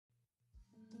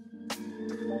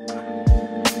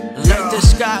the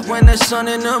sky when the sun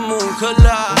and the moon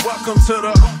collide. Welcome to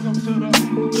the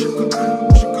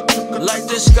like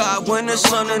the sky when the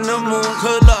sun and the moon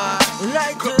collide.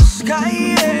 Like the sky,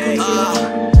 yeah.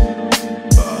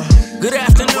 Good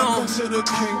afternoon. Sun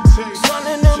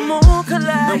and the moon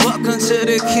collide. And welcome to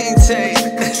the King Tay.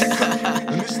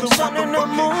 Sun and the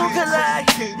moon collide.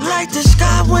 Like the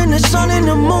sky when the sun and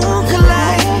the moon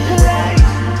collide.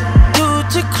 Through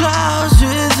the clouds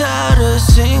without a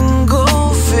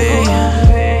single fear.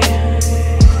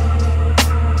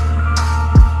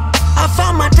 I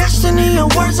found my destiny in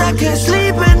words I can't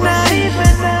sleep at night.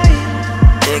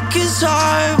 It gets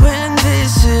hard when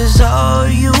this is all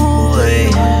you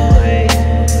weigh.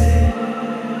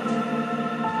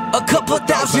 A couple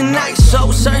thousand nights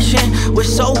so searching was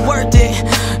so worth it,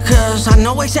 cause I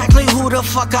know exactly who the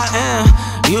fuck I am.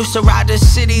 Used to ride the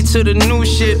city to the new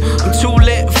shit. I'm 2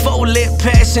 lit, 4 lit,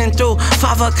 passing through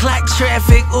 5 o'clock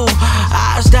traffic, ooh.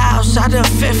 Eyes the outside the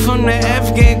 5th from the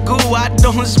F get goo. I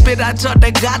don't spit, I talk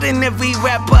to God in every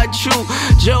rap I chew.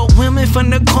 Joe women from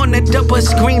the corner, double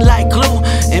screen like glue.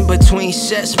 In between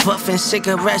sets, puffing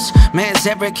cigarettes. Man's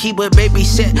ever keep would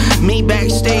babysit me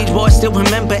backstage, boy, still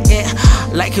remember it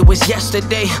like it was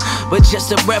yesterday, but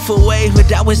just a breath away.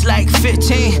 But I was like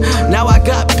 15. Now I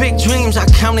got big dreams. I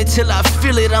count it till I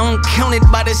feel it. I don't count it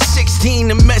by the 16.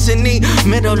 The mezzanine,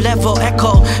 middle level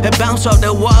echo. It bounce off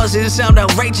the walls. It sound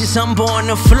outrageous. I'm born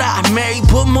to fly. Mary,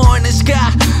 put more in the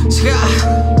sky.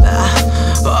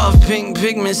 Oh, pink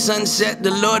pigment sunset,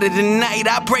 the Lord of the night.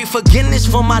 I pray forgiveness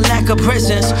for my lack of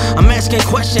presence. I'm asking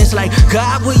questions like,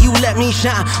 God, will you let me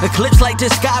shine? Eclipse like the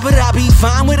sky, but I'll be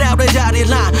fine without a dotted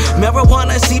line.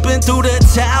 Marijuana seeping through the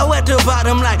towel at the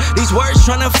bottom, like these words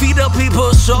trying to feed up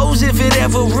people's souls if it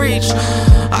ever reach.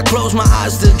 I close my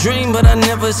eyes to dream, but I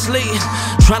never sleep.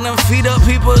 Trying to feed up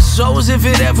people's souls if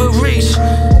it ever reach.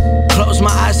 Close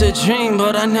my eyes to dream,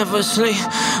 but I never sleep.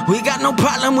 We got no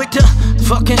problem with the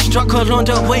fucking struggle on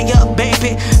the way up,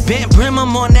 baby. Bent brim,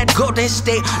 I'm on that golden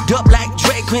state. Dope like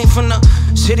Drake, came from the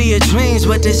city of dreams,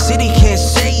 but the city can't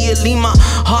say it. Leave my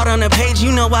heart on the page,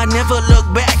 you know I never look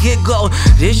back. It go,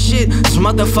 this shit is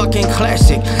motherfucking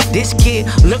classic. This kid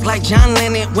look like John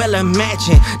Lennon, well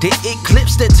imagine. The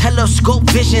eclipse, the telescope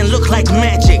vision look like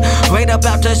magic. Right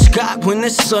about the sky when the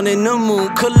sun and the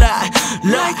moon collide.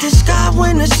 Like the sky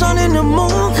when the sun and the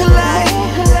moon collide.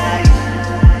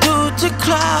 Through the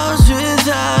clouds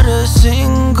without a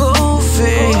single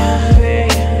fear.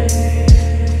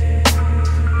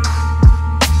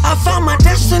 I found my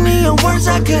destiny in words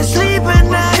I can't sleep at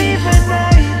night.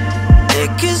 It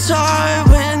gets hard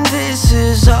when this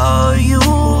is all you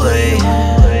weigh.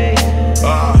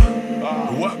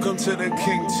 welcome to the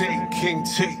King T, King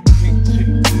T.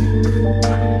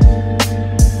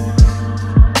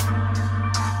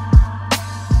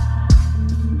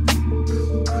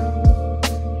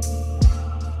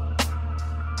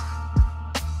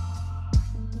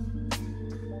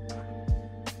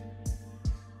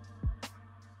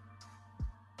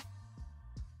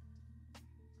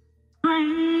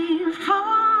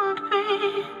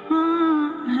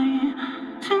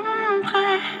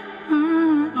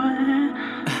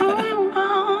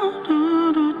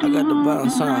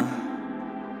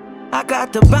 I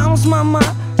got to bounce, mama,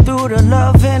 through the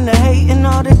love and the hate and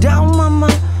all the doubt, mama.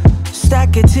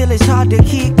 Stack it till it's hard to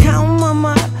keep count,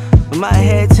 mama. My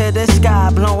head to the sky,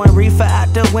 blowing reefer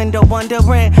out the window,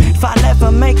 wondering if I'll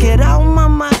ever make it out,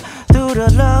 mama. Through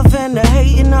the love and the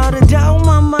hate and all the doubt,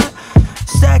 mama.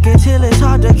 Stack it till it's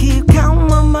hard to keep count,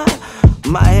 mama.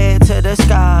 My head to the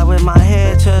sky with my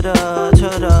head to the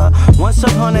once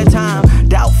upon a time,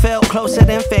 doubt felt closer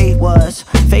than faith was.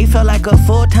 Faith felt like a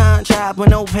full-time job with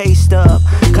no pay stub.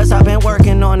 Cause I've been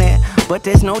working on it, but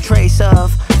there's no trace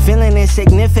of feeling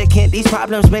insignificant. These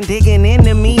problems been digging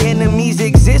into me. Enemies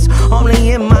exist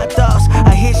only in my thoughts.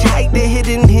 I hitchhike the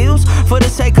hidden hills for the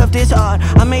sake of this art.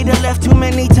 I made a left too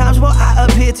many times where I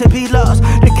appear to be lost.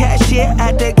 The cashier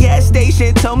at the gas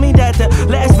station told me that the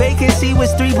last vacancy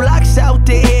was 3 blocks out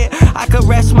there. I could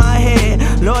rest my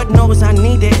head, Lord knows I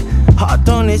need it.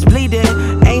 Hawthorne is bleeding,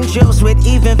 angels with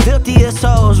even filthier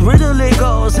souls. Riddle it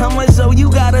goes, how much so you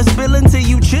gotta spill until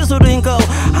you chiseled and go?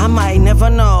 I might never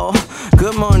know.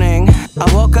 Good morning,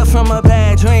 I woke up from a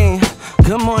bad dream.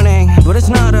 Good morning, but it's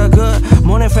not a good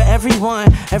morning for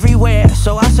everyone, everywhere.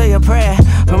 So I say a prayer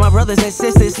for my brothers and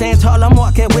sisters. Stand tall, I'm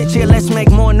walking with you. Let's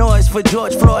make more noise for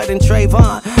George Floyd and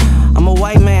Trayvon. I'm a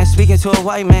white man speaking to a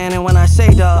white man, and when I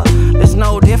say dog, there's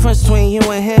no difference between you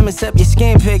and him except your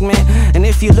skin pigment. And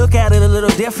if you look at it a little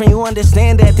different, you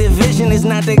understand that division is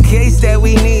not the case that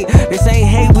we need. This ain't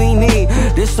hate we need,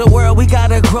 this the world we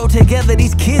gotta grow together.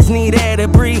 These kids need air to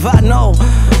breathe, I know.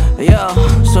 Yeah,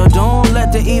 so don't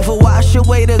let the evil wash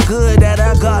away the good that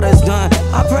our God has done.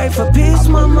 I pray for peace,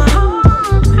 mama.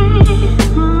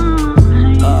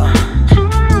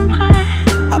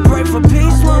 I pray for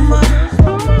peace, mama.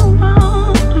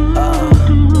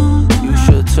 You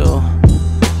should too.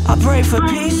 I pray for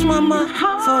peace, mama.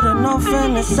 For the north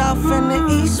and the south and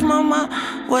the east, mama.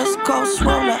 West coast,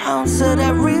 roll an ounce of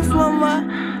that reef, mama.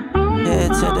 Head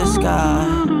to the sky,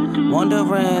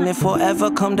 wondering if we'll ever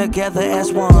come together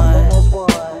as one.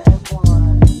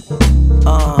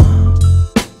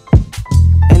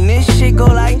 And this shit go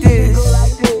like this.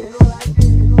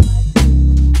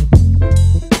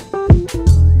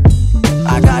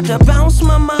 I got to bounce,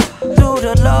 mama, through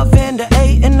the love and the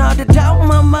hate and all the doubt,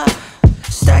 mama.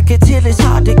 Stack it till it's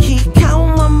hard to keep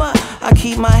count, mama. I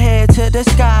keep my head to the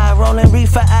sky, rolling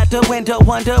reefer out the window,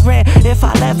 wondering if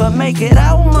I'll ever make it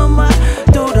out, mama.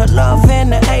 Through the love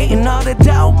and the hate and all the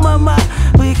doubt, mama.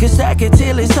 We can stack it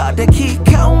till it's hard to keep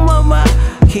count, mama.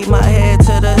 Keep my head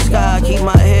to the sky, keep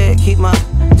my head, keep my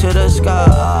to the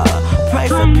sky. Pray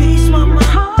for peace, mama.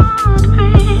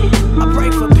 I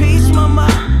pray for peace, mama.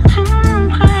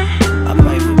 I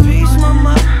pray for peace,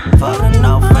 mama. For the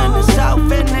north and the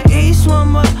south and the east,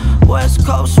 mama. West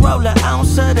coast, roll an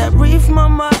ounce of that reef,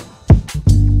 mama.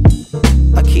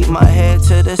 I keep my head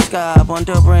to the sky,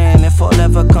 wondering if we'll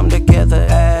ever come together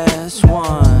as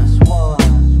one.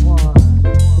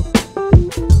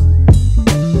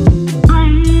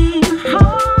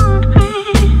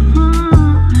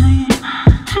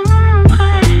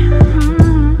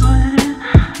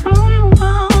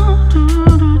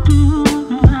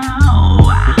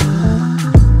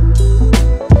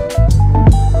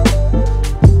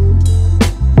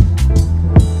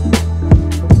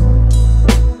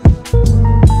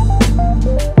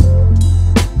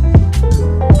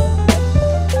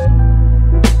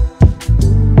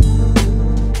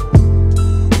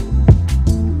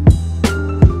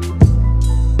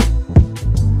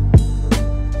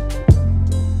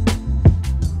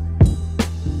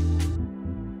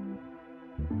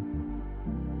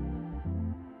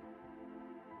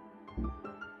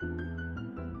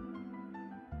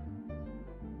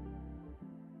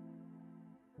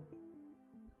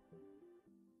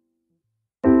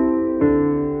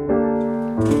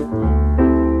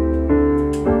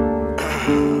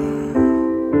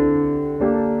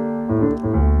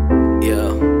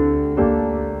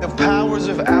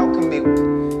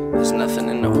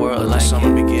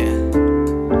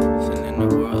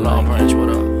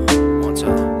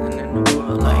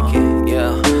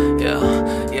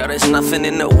 Nothing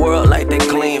in the world like the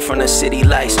gleam from the city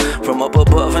lights. From up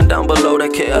above and down below, the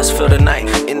chaos fill the night.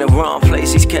 In the wrong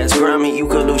place, these cats grimy, you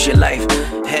could lose your life.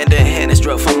 Hand in hand, it's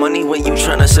drug for money when you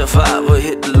tryna survive. Or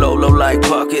hit the low like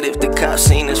pocket if the cop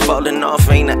scene is falling off.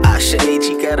 Ain't a Asha age,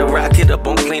 he got a rocket up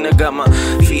on cleaner. Got my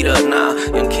feet up now,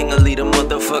 young king will lead the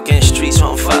motherfucking streets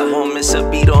on fire. Won't miss a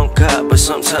beat on God, but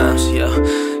sometimes, yeah,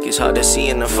 it's hard to see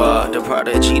in the fog. The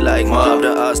prodigy like mob,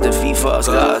 the odds defeat false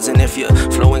gods. And if you're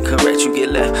flowing correct, you get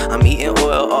left. I'm eating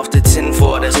oil off the tin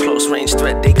for that's close range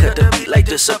threat. They cut the beat like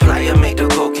the supplier, make the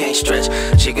cocaine stretch.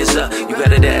 Chickens up, you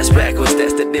got it ass backwards.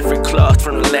 That's the different cloth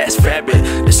from the last fabric.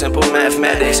 The simple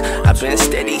mathematics. I've been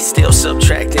steady, still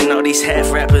subtracting all these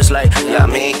half rappers like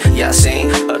Yamin,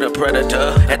 Yasin, or the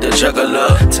predator at the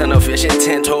juggler. Ton of fish and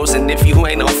 10 toes, and if you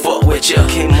ain't no fuck with ya.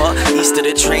 Came up east of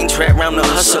the train track, round the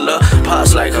hustler.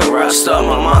 Pops like a rock star,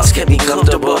 my mom's kept me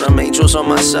comfortable. Them angels on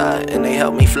my side, and they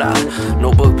helped me fly.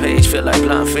 Notebook page feel like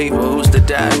blind favor. Who's to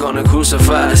die? Gonna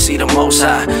crucify to see the most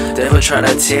high. They ever try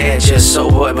to tear, just so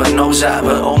boy, but knows I.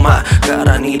 But oh my God,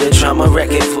 I need a drama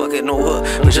record. Fuck it, no hook,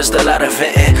 I'm just a lot of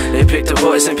venting. They picked the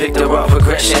voice and picked the raw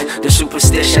progression. The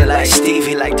superstition like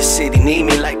Stevie, like the city need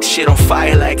me, like the shit on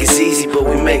fire, like it's easy, but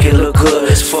we make it look good.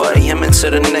 It's 4 AM into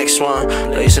the next one,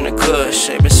 blazing the kush.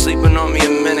 They been sleeping on me a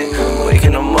minute, I'm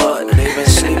waking them up. They been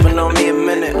sleeping on me a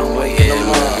minute, I'm waking them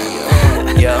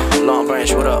up. Yeah, Long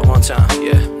Branch, what up? One time,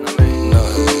 yeah.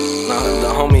 The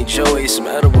homie Joey, some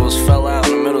edibles fell out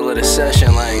in the middle of the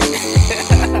session, like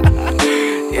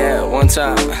yeah, one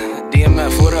time.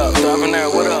 DMF, what up?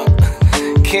 Dominaire, what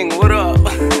up? King, what up?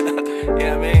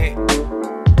 Yeah, man.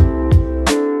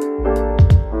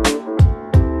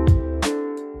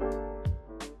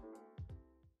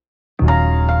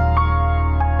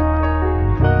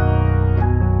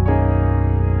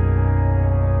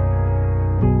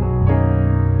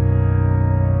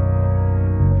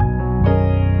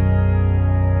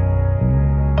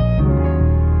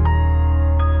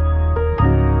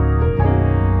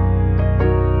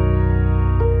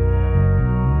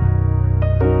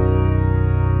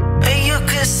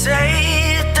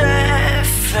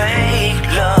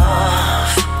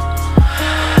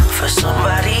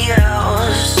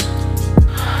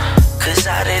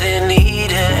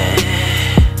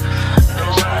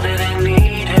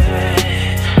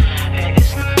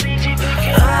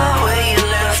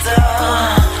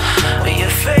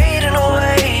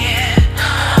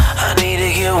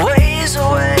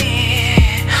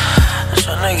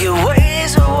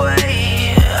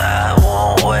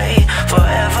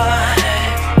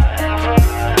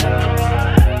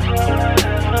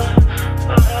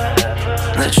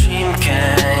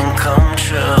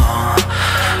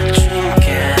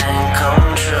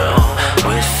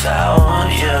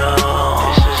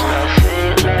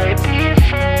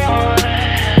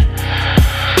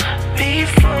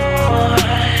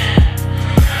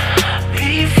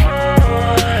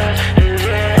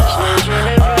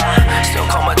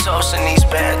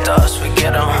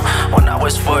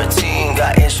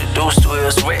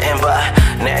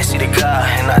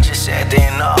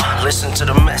 listen to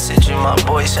the message in my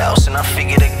boy's house, and I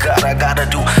figured that God, I gotta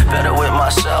do better with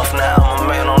myself. Now I'm a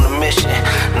man on a mission,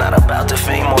 not about the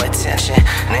fame or attention.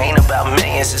 It ain't about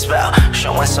millions, it's about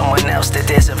showing someone else that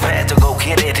there's a path to go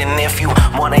get it. And if you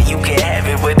want it, you can have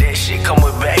it, but that shit come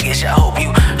with baggage. I hope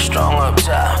you strong up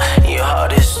top, your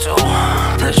heart is too.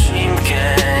 The dream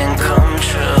can come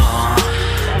true.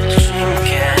 The dream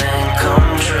can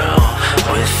come true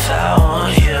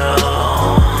without you.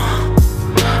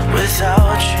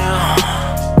 Without you.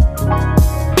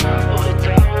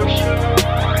 Without you.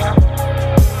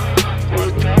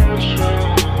 Without you.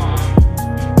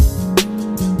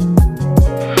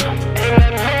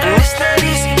 And it's not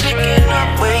easy picking up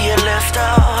where you left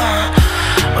off,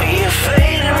 when you're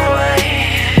fading away.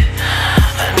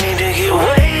 I need to get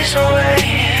ways away,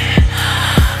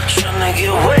 trying to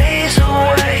get ways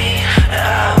away. I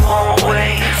won't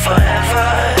wait forever,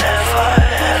 ever,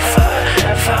 ever,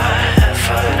 ever,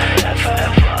 ever, ever,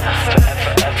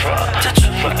 ever, ever. The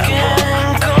dream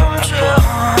can come true.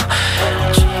 The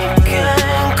dream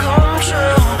can come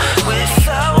true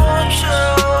without you.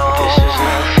 This is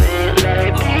nothing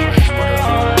like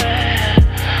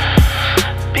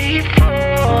before.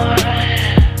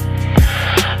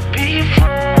 Before,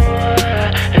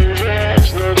 and there's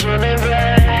no turning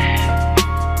back.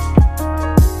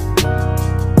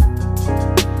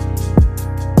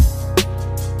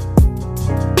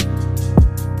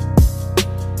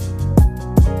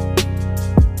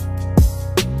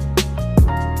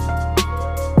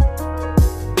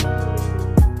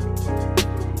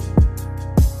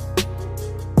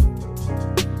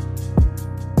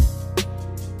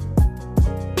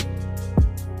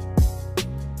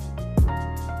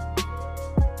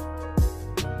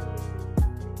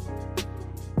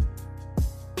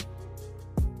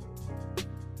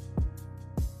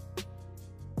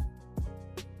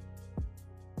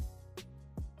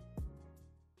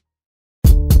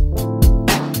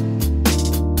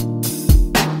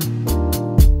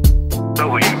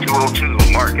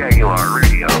 W202 Mark Aguilar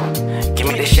Radio. Give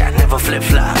me the shot, never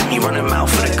flip-flop. You running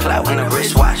mouth for the clout and the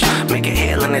wristwatch. Make a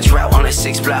hail in the drought on the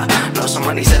 6th block. Know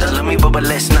somebody said I love me, but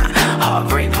let's not.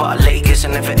 Heartbreak parlay, guess it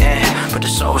never end. But the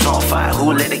soul's on fire,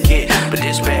 who let it get? But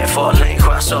this bad for a lane,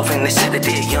 cross off and they said it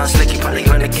did. Young slick, he probably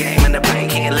run the game, and the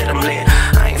bank can't let him live.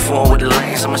 I ain't fooling with the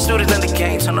lanes, I'm a student in the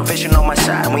game. Tunnel vision on my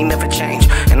side, we never change.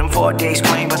 And them 4 days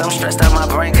clean, but I'm stressed out my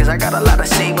brain, cause I got a lot to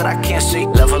see, but I can't see.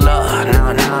 Level up,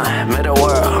 nah, met a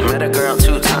world, met a girl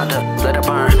 2 times up. Let it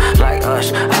burn, like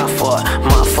us, I fought,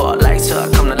 my fault. Lights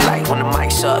up, come to light when the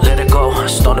mic's up. Let it go,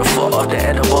 start the fall off the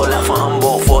edible. Left for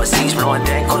humble, 4 C's, blowing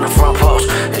dank on the front post.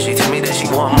 And she tell me that she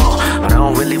want more, but I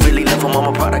don't really love her.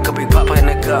 Mama product, a big papa in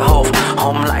the gut hole.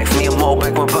 Home life, me and Mo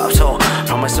back when Pop's home.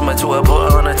 Promise him to a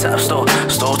put on the top store.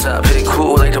 Stole top, hit it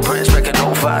cool like the Prince back in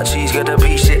 05. Cheese, got the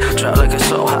beat shit, trap like it's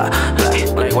so hot.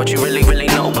 Like what you really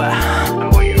know about.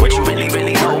 What you really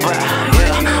know about.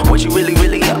 Yeah, what you really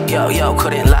yo,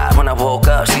 couldn't lie when I woke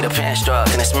up. See the pen struck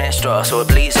and it's menstrual, so it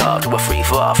bleeds off to a free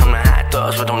fall from the hot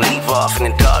dogs, but don't leave off in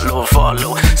the dark, low and fall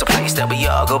low. It's a place that we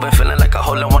all go, been feeling like a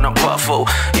hole in one on buffalo.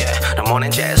 Yeah, the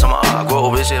morning jazz on my heart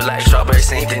grow, it's just like strawberry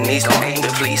St. Denise. Don't aim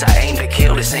to please, I aim to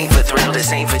kill. This ain't for thrill,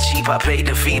 this ain't for cheap. I paid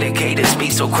to feed a K to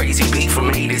speed so crazy, beat from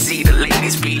A to Z. The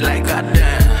latest beat like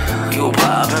goddamn, you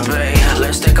poppin', babe.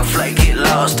 Let's take a flight, get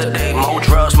lost today. More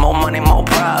drugs, more money, more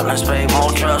problems, babe.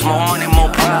 More drugs, more money, more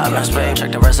problems, babe.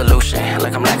 Check the resolution,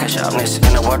 like I'm lacking sharpness.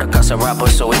 In the world of cuss a rapper,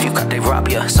 so if you cut, they rob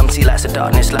ya. Some see lights of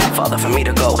darkness, like farther for me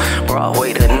to go.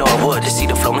 Broadway to Norwood to see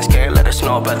the flow and scare. Let us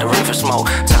know about the river smoke.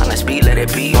 Time to speed, let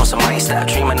it be on some I ain't stop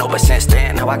dreaming. No, but since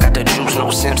then, now I got the juice, no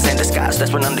Sims in disguise.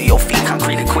 That's been under your feet,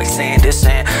 concrete and quicksand. This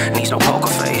sand needs no poker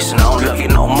face, and I don't love you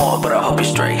no more, but I hope you're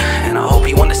straight. And I hope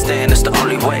you understand it's the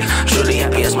only way. Truly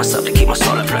happy as myself to keep my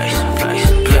soul in place.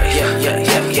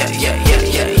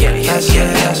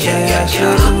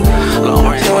 Long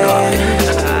range, what up?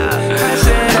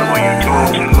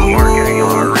 W202 Mark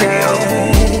Aguilar Radio.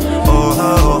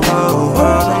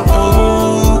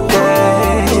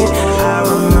 I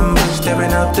remember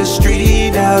stepping up the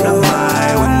street out of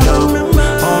my window.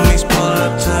 Homies pull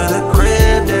up to the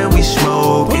crib that we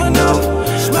smoking up.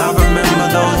 I remember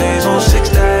those days on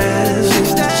 6th Ave.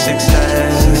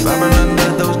 I remember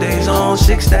those days on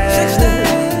 6th Ave.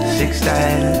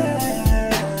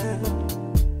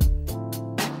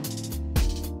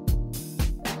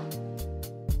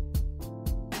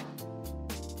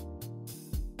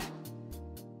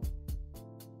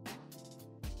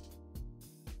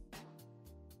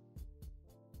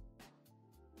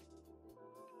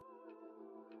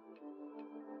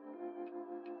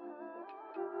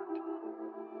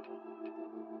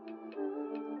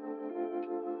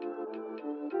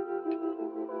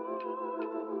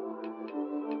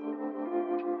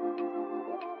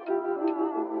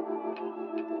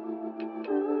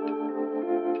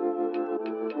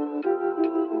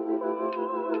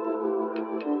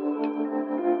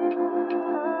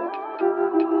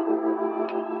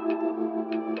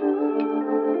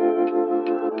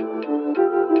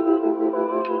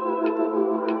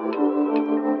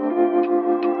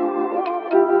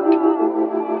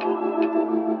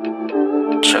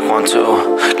 check 1,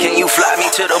 2. Can you fly me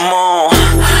to the moon?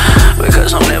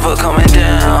 Because I'm never coming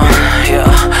down, yeah.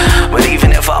 But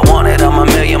even if I wanted, I'm a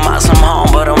million miles from home,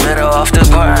 but I'm better off the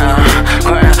ground.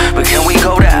 But can we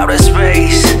go to outer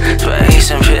space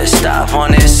and just stop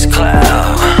on this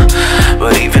cloud?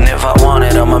 But even if I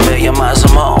wanted, I'm a million miles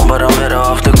from home, but I'm better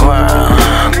off the ground.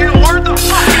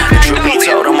 Truth be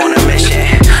told, I'm on a mission.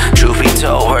 Truth be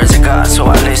told, words of God, so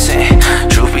I listen.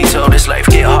 Truth be told, this life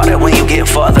get harder when you get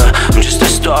farther. I'm just a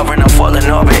star in a falling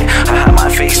orbit. I hide my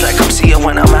face like I'm seeing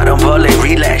when I'm out in public.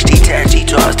 Relax, detach,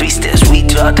 detours, 3 steps we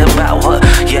talked about her.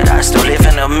 Yet I still live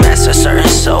in a mess, a certain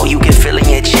soul you can feel in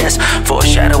your chest.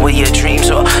 Foreshadow of your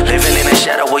dreams, or living in the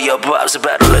shadow of your bobs. A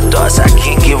battle of thoughts I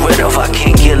can't get rid of. I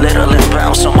can't get little and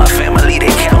bounce on my family,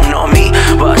 they counting on me.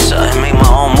 But I make my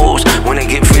own moves when they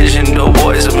get vision. Dope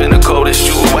boys up in the coldest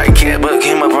shoe. White cat, but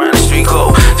came up around the street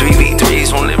cold.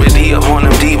 3v3s on Liberty up on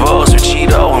them D-balls with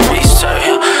Cheeto and research.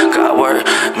 God word,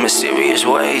 mysterious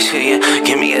ways. Here,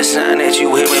 give me a sign that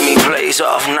you hearing me plays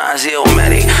off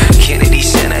Nas-Illmatic. Kennedy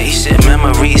Center, he said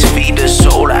memories feed the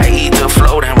soul. I eat the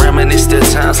float and reminisce the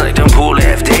times like them pool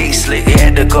half days. Slick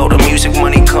had to go, the music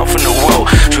money come from the road.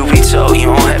 Truth be told, you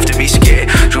don't have to be scared.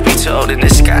 Truth be told, in the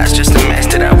sky's just a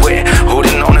mask that I wear.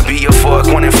 Holding on to be a fork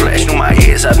when it flash through my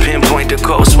ears. I pinpoint the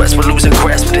cold sweats, but lose a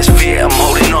grasp of this fear. I'm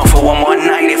holding on for one more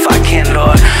night if I can,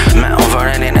 Lord. Mount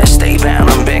Vernon in a state bound,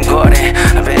 I'm Ben Gordon.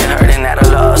 I've been hurting at a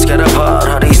loss, got about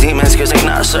all these demons cause they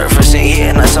not surfacing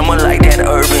here. Not someone like that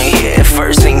urban, yeah.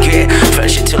 First thing, yeah.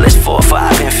 Fresh it till it's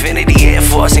 4-5, Infinity Air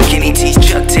Force and Kenny T's,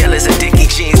 Chuck Taylor's a Dickie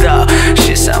jeans, dog.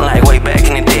 Shit sound like way back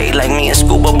in the day, like me and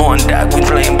Scuba Boy and Doc. We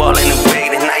playing ball in the bay,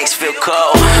 the nights feel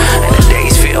cold and the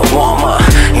days feel warmer.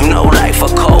 You know life a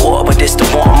cold war, but this the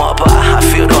warm up. I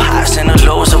feel the highs and the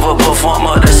lows of a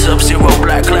performer. The sub-zero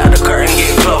black cloud, the curtain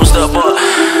get closed up, but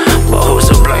who's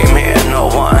to blame here? No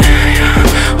one.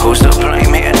 Who's to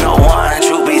blame here? No one.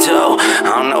 Truth be told, I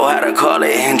don't know how to call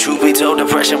it. And truth be told,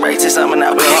 depression rates is something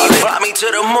I've been hard. Fly me to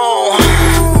the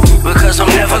moon, because I'm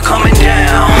never coming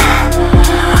down.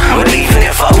 But even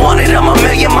if I wanted, I'm a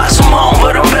million miles from home,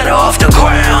 but I'm better off the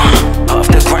ground. Off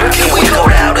the ground. Can we go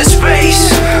to outer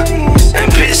space and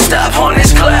pit stop on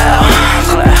this cloud?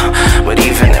 But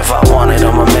even if I wanted,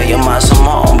 I'm a million miles from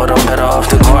home, but I'm better off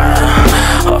the ground.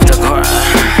 Off the ground,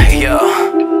 yo.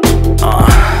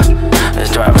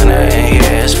 It's driving it,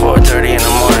 yeah, it's 4:30 in the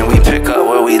morning. We pick up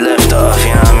where we left off,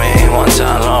 you know what I mean? One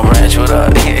time, Long Branch, what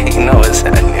up? Yeah, you know what's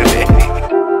happening, baby.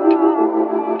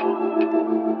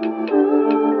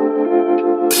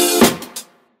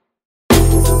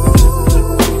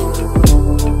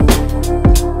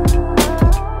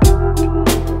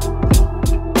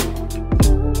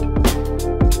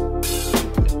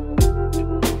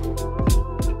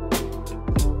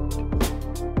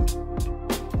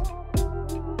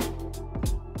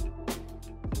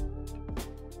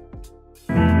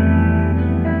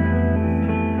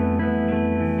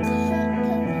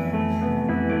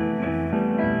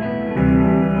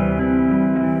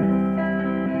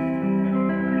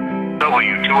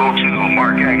 W202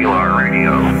 Mark Aguilar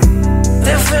Radio.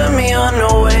 They feel me on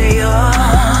the way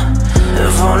up.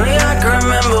 If only I could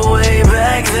remember way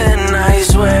back then. I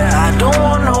swear I don't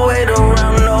wanna wait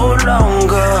around no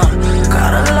longer.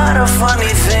 Got a lot of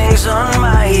funny things on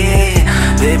my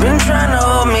head. They've been trying to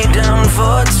hold me down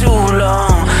for too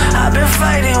long. I've been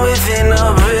fighting within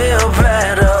a real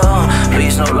battle.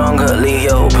 Please no longer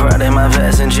Leo, pride in my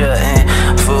passenger and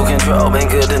full control. Been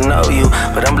good to know you,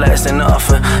 but I'm blasting off.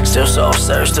 Still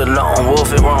soft-searched the lone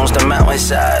wolf, it roams the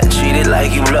mountainside. Treat it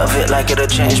like you love it, like it'll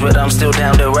change, but I'm still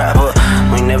down to rapper.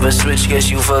 We never switched, guess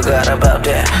you forgot about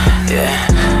that. Yeah,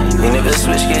 we never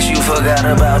switched, guess you forgot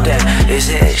about that. It's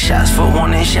headshots for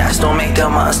warning shots, don't make the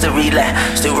monster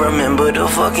relax. Still remember the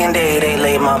fucking day they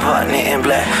laid my partner in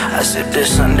black. I sipped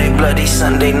this Sunday, bloody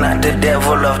Sunday, not the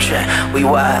devil off track. We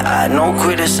wide-eyed, no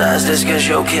criticize this cause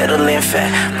your kettle in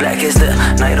fat. Black is the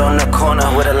night on the corner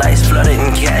where the lights flooded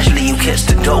and casually you catch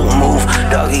the dope move.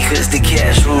 Doggy cause the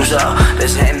cash rules off.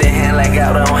 Let's hand in hand like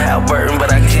out on Halliburton,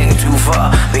 but I came too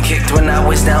far. Been kicked when I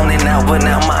was down and out, but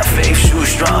now my faith too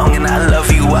strong. And I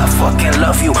love you, I fucking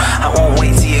love you. I won't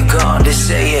wait till you're gone to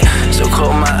say it. So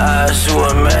close my eyes to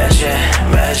imagine.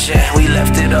 We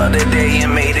left it all today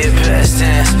and made it past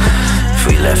tense. If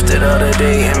we left it all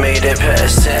today and made it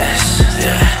past tense,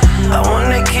 yeah. I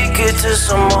wanna kick it to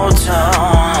some more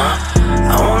town.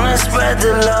 I wanna spread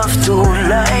the love through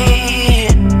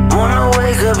light. Wanna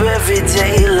wake up every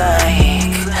day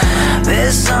like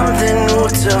there's something new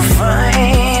to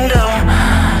find.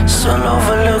 Still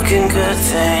overlooking good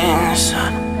things,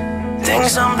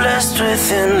 things I'm blessed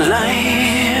with in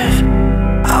life.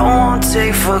 I won't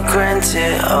take for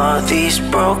granted all these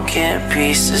broken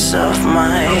pieces of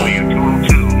mine.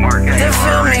 Mark They Aguilar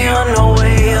feel me Radio. on the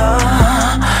way up.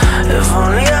 If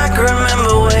only I could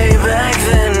remember way back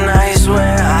then. I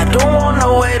swear I don't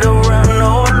wanna wait around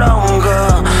no longer.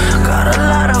 Got a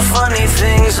lot of funny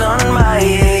things on my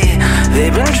head.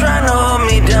 They've been trying to hold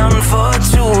me down for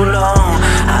too long.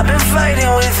 I've been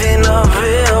fighting within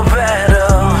uphill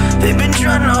battle. They've been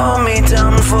trying to hold me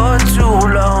down for too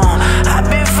long. I've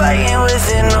been fighting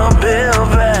within uphill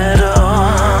battle.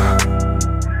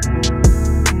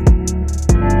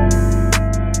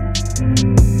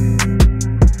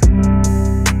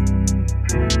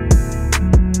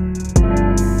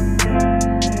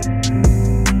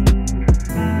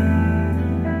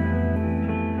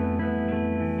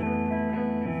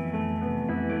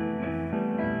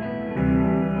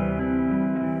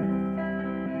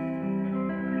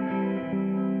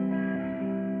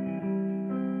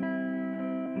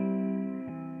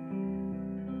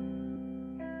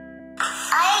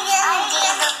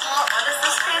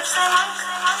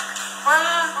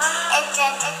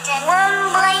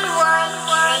 One by one,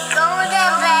 we go to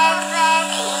bed,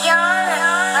 yawn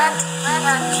and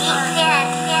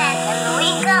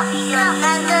wake up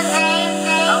another day.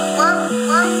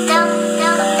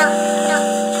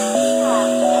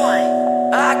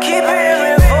 I keep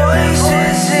hearing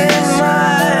voices in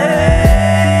my head.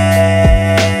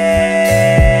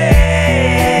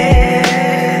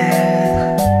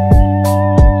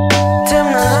 Dim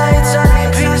the lights, I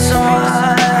need peace of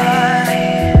mind.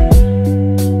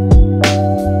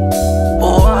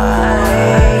 Why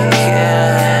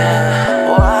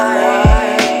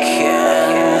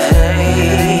can't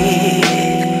they leave me?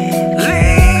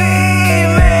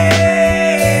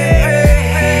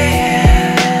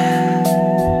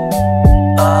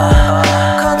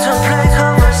 Contemplate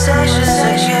conversations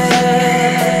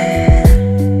again.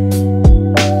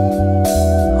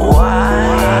 Why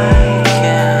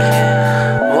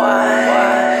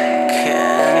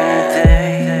can't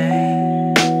they?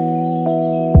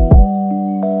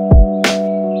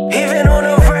 Even on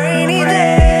a rainy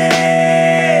day,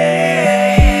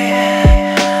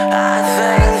 I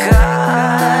thank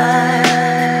God.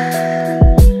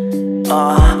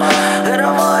 That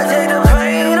I'm gonna take the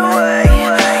pain away.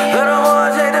 That I'm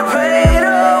gonna take the pain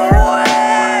away.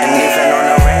 And even on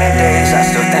the rainy days, I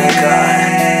still thank God.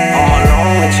 I'm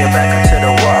alone with your back up to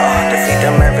the wall. Defeat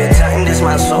them every time, this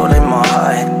my soul in my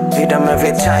heart. Feed them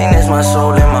every time, this my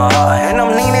soul in my heart. And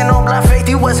I'm leaning on blind faith,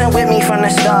 you wasn't with me from the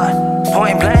start.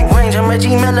 Point blank range, I'm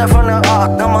Reggie Miller from the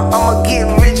arc. I'ma get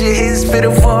rigid, his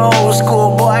spitting for old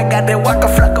school. Boy, I got that waka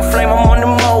flocka flame, I'm on the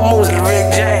mode moves like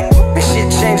Rick James. This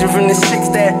shit changing from the six,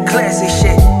 that classy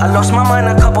shit. I lost my mind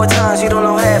a couple times, you don't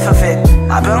know half of it.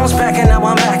 I bounced back and now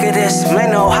I'm back at this.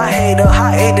 Man, no, I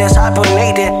hate this,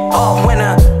 hibernated. All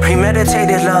winter,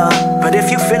 premeditated love. But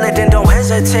if you feel it, then don't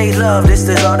hesitate, love. This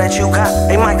is all that you got.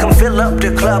 They might come fill up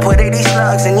the club with 80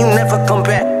 slugs and you never come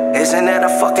back. Isn't that a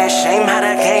fucking shame how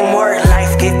that game work?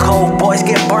 Life get cold, boys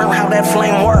get burned, how that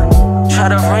flame work? Try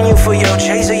to run you for your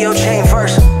chase or your chain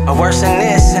first. Or worse than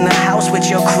this, in the house with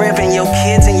your crib and your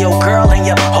kids and your girl and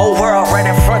your whole world right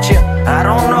in front of you. I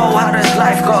don't know how this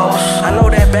life goes. I know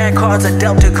that bad cards are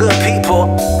dealt to good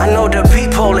people. I know the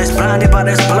people is blinded by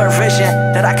this blurred vision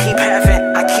that I keep having.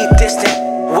 I keep distant,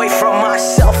 away from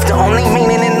myself. The only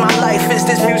meaning in my life is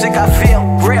this music I feel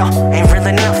real. Ain't real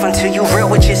enough until you real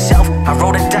with yourself. I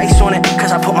roll the dice on it,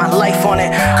 cause I put my life on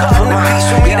it. I put my peace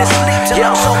on me to sleep till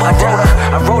I'm sober.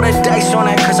 I roll the dice on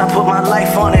it, cause I put my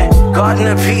life on it. Guarding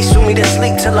the peace with me to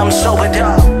sleep till I'm sober,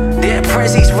 dog. Dead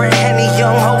prezzies, red Henny,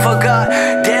 young over God.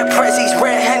 Dead prezzies,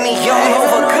 red Henny, young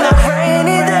over God.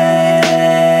 Rainy day,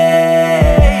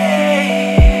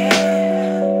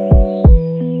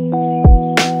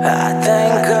 I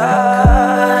thank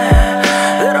God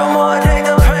that I'm gonna take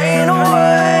the pain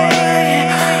away.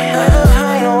 Take the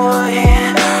pain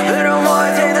away. That I'm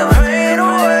gonna take the pain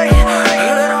away.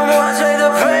 That I'm gonna take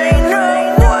the pain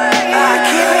away. I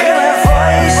keep hearing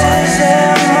voices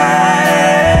in my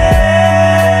head.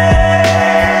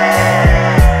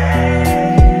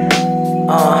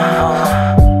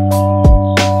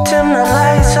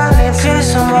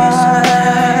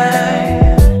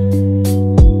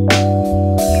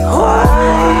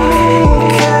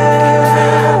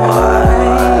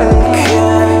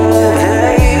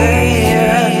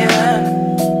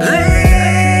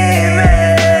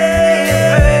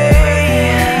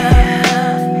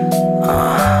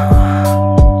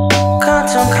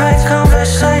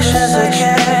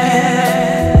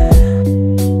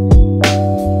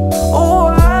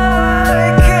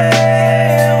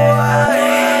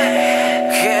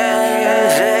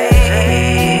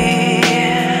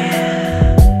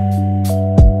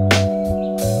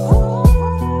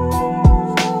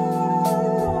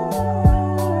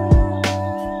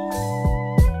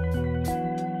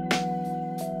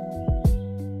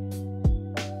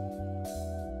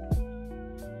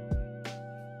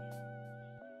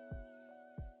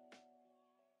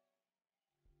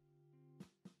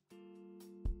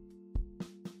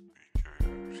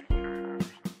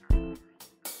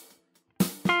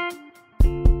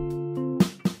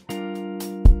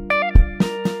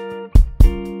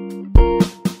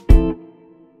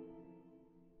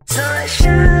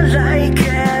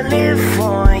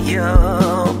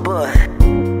 ya, but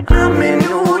I'm in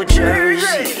New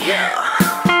Jersey.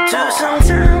 Took some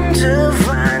time to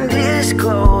find this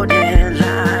golden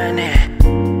lining.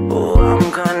 Oh, I'm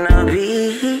gonna be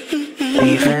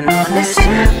leaving on this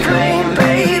airplane,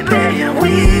 baby. Here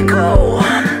we go.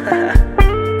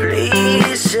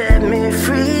 Please set me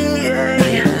free.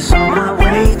 It's on my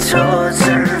way towards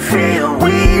Earth. Here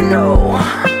we know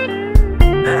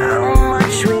how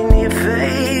much we need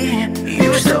faith.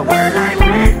 Used to work like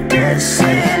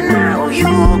medicine, now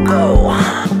you go. I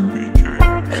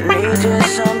needed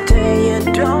something you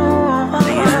don't.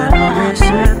 Leaving on this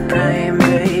airplane,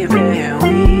 baby. Here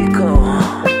we go.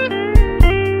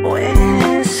 When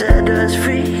it set us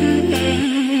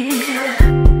free,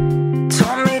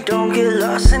 told me don't get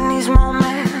lost in these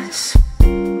moments.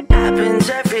 Happens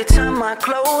every time I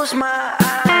close my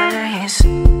eyes.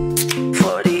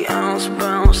 40 ounce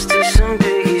bounce to some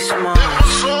Biggie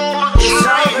Smalls. It's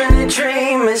all been a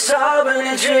dream, it's all been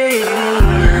a dream.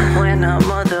 When a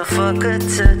motherfucker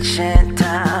touching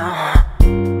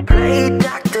down, play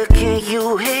doctor, can you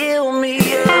heal me?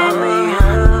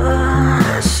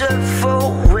 That's a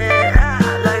where I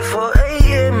like 4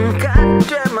 a.m.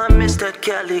 Goddamn, I missed that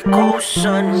Calico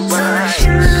sunrise.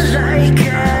 Like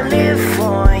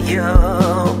California,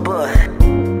 but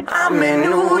I'm in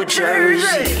New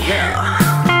Jersey.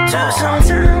 Took some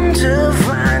time to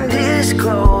find this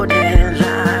golden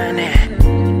lining.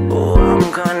 Oh, I'm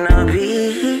gonna be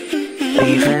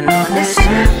leaving on this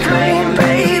airplane,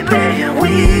 baby. Here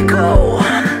we go.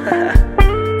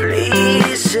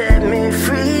 Please set me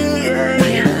free.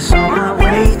 It's on my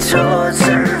way towards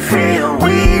Earth. Here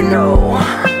we know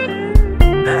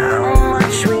how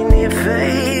much we need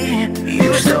faith.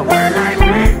 Used to work like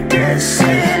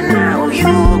medicine, now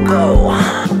you go. I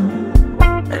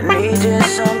needed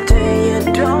something you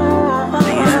don't.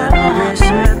 Leaving on this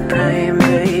airplane,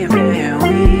 baby. Here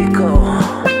we go.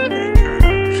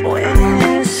 When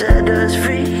it set us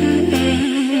free.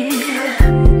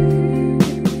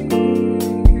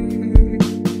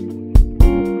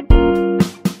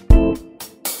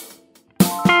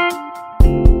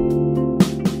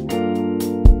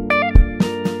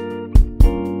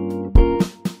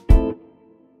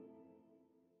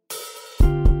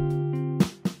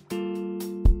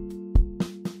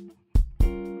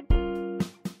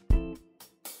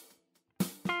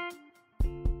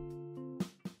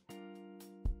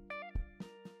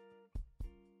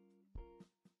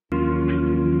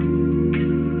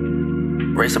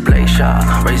 Razor blade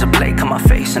shot, razor blade cut my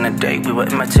face in a day. We were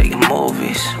imitating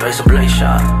movies. Razor blade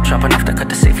shot, sharp enough to cut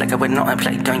the safe like I would know and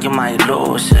play. Then you might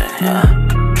lose it, yeah.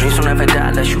 Dreams will never die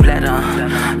unless you let them.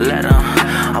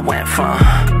 I went from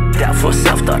doubtful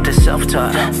self-thought to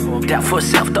self-taught, doubtful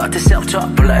self-thought to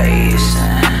self-taught blaze.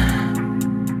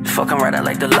 Fucking right, I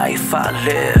like the life I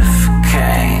live.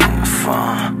 Came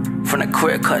from the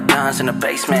queer cut downs in the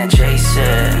basement,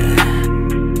 Jason.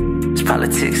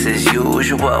 Politics as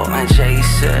usual, and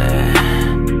Jason.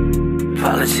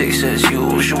 Politics as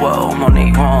usual,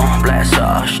 Monique wrong, blast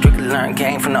off. Strictly learned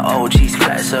game from the OGs,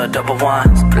 class of double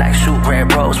ones. Black suit,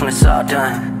 red rose when it's all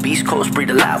done. Beast Coast breed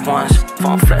the live ones.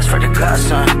 Phone flesh for the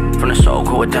godson. From the soul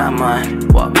go a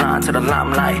diamond. Walk blind to the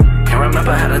limelight. Can't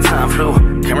remember how the time flew.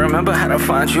 Can't remember how to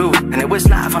find you. And it was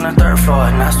live on the 3rd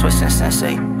floor. Now twisting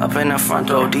sensei up in the front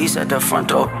door. D's at the front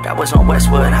door. That was on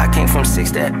Westwood. I came from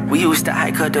 6th that we used to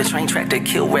hike up the train track to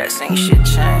kill rats. Ain't shit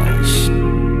changed.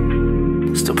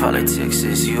 Still politics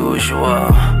as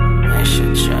usual. Ain't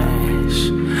shit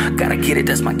changed. Gotta get it,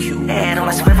 that's my cue. Head on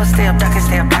a swivel, stay up, ducking,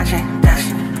 stay up, dodging.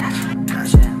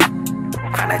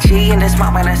 Find a G in this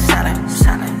moment, that's silence.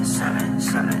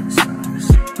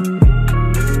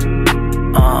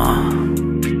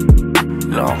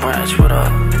 Long branch, what up?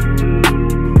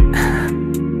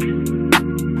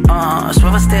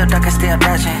 Swivel, stay up, ducking, stay up,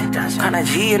 dodging. Find a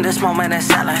G in this moment, that's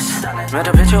silence. Read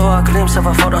a picture or a glimpse of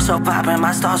a photo so poppin'.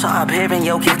 My stars are up here and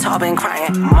your guitar been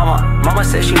crying. Mama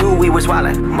said she knew we was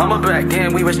wildin'. Mama back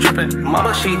then we was trippin'.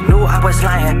 Mama, she knew I was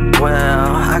lying.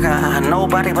 Well, I got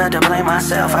nobody but to blame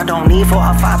myself. I don't need 4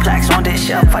 or 5 plaques on this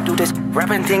shelf. I do this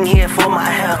rapping thing here for my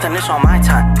health, and it's on my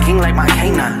time. King like my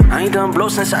canine. I ain't done blow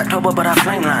since October, but I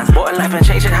flame lines. Boy, life been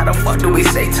changing. How the fuck do we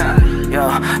say time? Yo,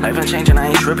 life been changing. I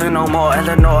ain't tripping no more.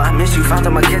 Eleanor, I miss you. Found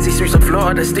the Mackenzie streets of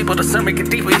Florida. Steeple the sun, make it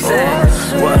deeper. He said,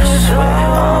 what's with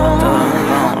all the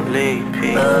lonely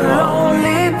people?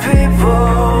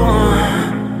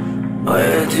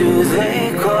 Where do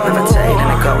they go? Levitate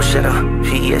in a ghost shitter.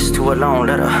 PS to a lone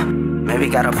letter. Maybe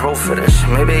got a pro for this.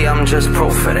 Maybe I'm just pro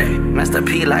for that. Master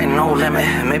P like no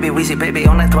limit. Maybe Weezy baby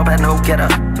on that throwback no getter.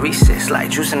 3-6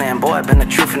 like juicing them. Boy, been the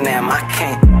truth in them. I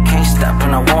can't Can't stop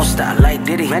and I won't stop like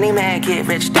Diddy. Many men get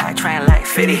rich, die trying like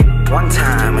 50. 1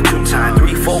 time, a 2 time,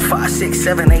 3, 4, 5, 6,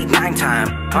 7, 8, 9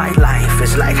 time. My life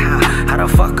is like how the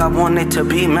fuck I want it to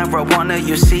be. Marijuana,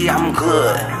 you see I'm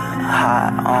good.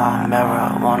 High on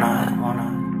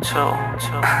marijuana,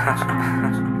 too.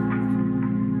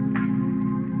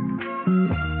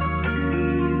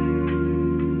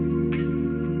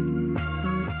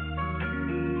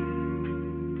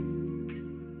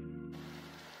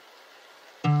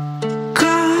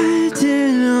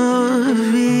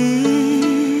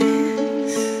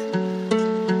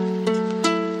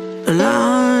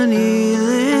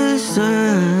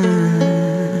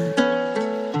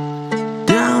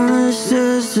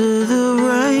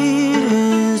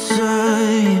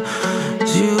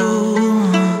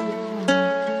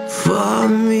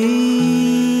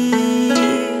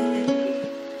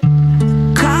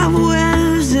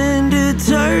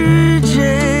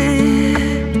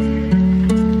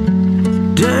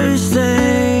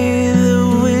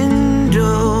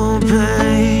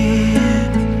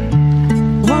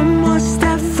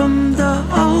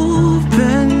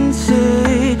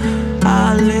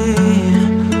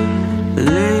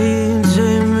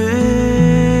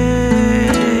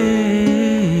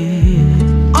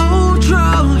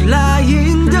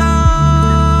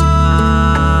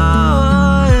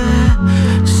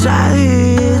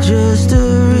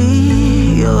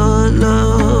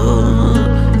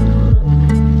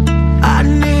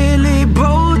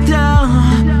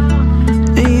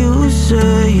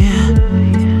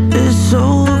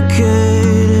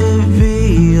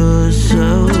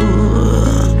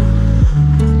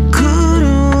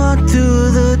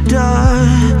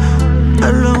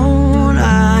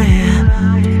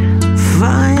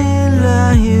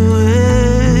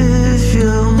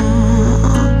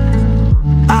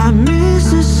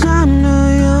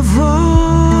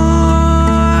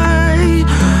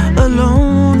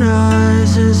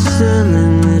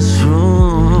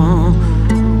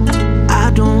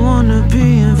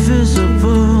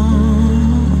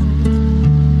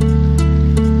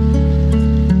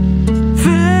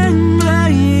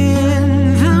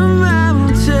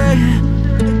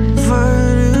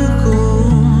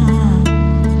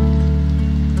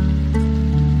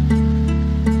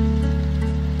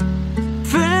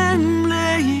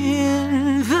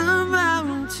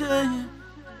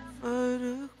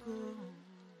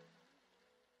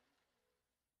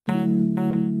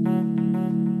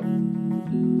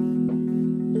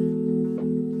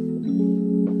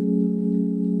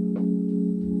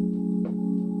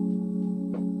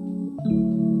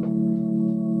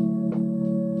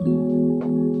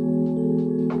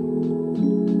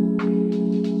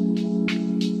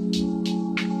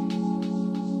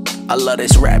 I love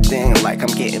this rap thing, like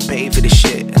I'm getting paid for this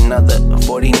shit. Another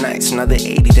 40 nights, another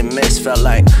 80 to miss. Felt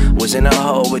like was in a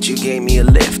hole, but you gave me a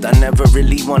lift. I never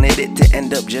really wanted it to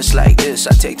end up just like this.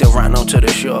 I take the rhino to the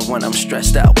shore when I'm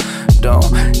stressed out. Don't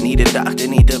need a doctor,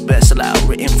 need the best loud.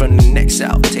 Written from the next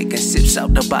out, taking sips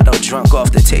out the bottle, drunk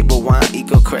off the table wine.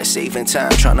 Eco-crest, saving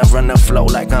time, trying to run the flow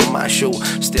like I'm my shoe.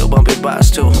 Still bumping bars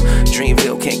too.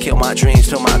 Dreamville can't kill my dreams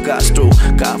till my God's through.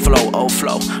 God flow, oh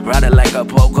flow, ride it like a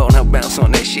pogo. Now bounce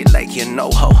on that shit like you know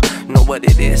ho. Know what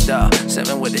it is, dawg.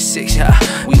 7 with a 6, yeah.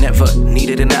 We never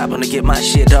needed an album to get my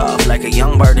shit off. Like a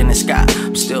young bird in the sky,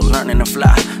 I'm still learning to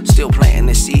fly. Still planting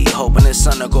the seed, hoping the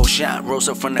sun will go shine. Rose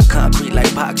up from the concrete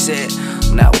like Pac said.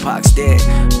 Now Pac's dead,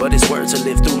 but his words will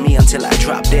live through me until I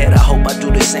drop dead. I hope I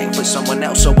do the same for someone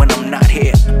else, so when I'm not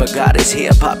here, but God is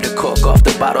here. Pop the cork off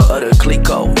the bottle of the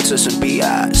Clico to some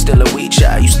B.I. Still a weed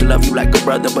child, used to love you like a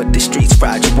brother, but the streets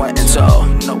fried you wanting so.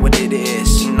 You know what it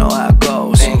is, you know how it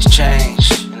goes. Things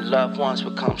change, and loved ones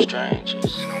become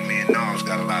strangers. You know, me and Nas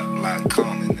got a lot in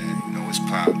common, man. You know, his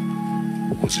pop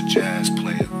was a jazz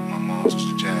player, my mom was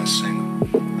a jazz singer.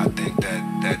 I think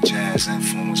that jazz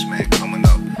influence, man, coming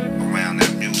up around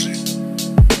that music,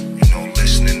 you know,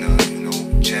 listening to, you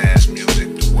know, jazz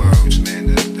music, the words,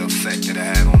 man, the effect that it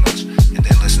had on us, and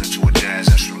then listening to a jazz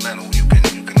instrumental, you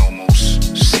can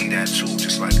almost see that too,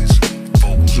 just like his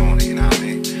vocals on it, you know what I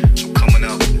mean? So coming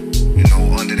up, you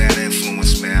know, under that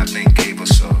influence, man, I think gave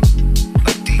us a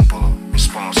deeper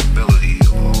responsibility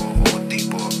or a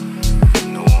deeper,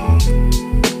 you know,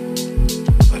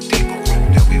 a deeper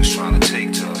road that we was trying to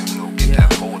take to, you know, get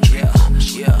that poetry.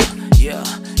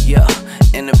 Yeah.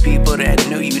 And the people that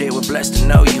knew you, they were blessed to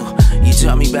know you. You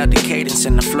taught me about the cadence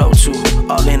and the flow too.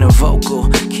 All in a vocal,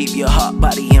 keep your heart,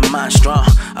 body, and mind strong.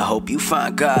 I hope you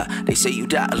find God, they say you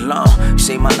die alone. You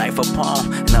say my life a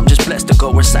poem, and I'm just blessed to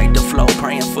go recite the flow.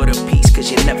 Praying for the peace, cause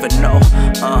you never know.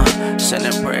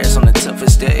 Sending prayers on the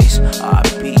toughest days.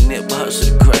 R.I.P. Nip,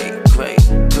 hustle the great.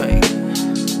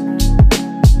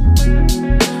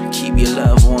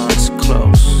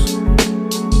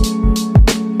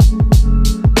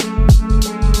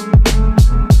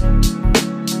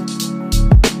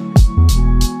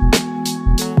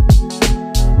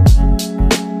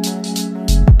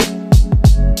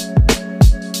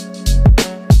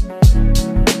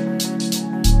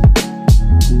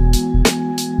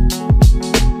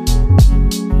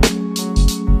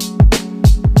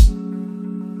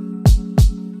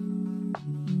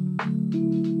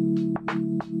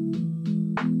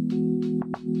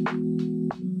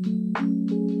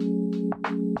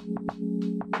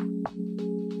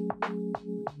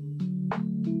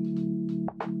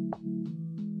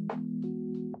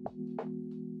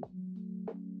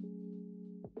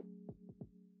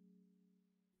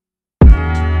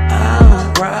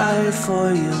 Ride for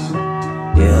you,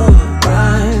 you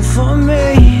ride for me.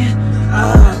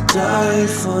 I'll die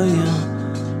for you,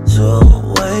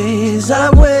 2 ways I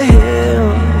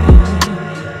will.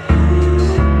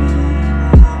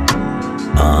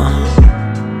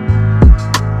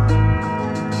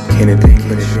 Kennedy.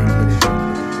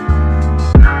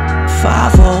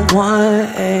 5:01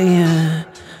 a.m.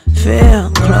 Feel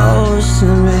close to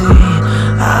me.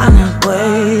 I done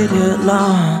waited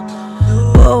long,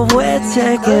 but we're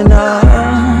taking off.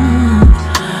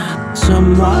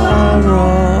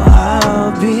 Tomorrow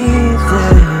I'll be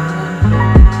there.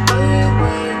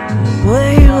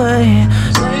 Wait,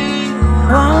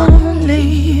 won't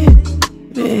leave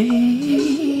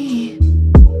me.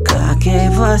 God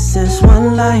gave us this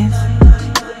one life.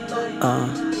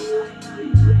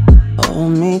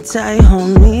 Hold me tight,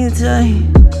 hold me tight.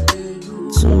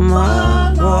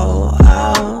 Tomorrow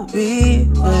I'll be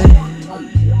there.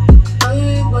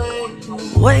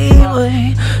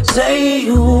 Wait, say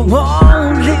you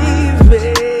won't leave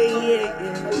me.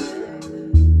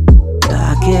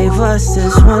 God gave us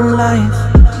this one life.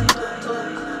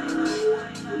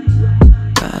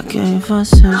 God gave us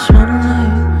this one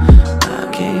life. God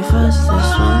gave us this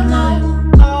one life.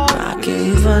 God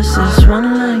gave us this one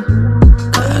life.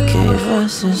 God gave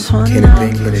us this one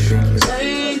life.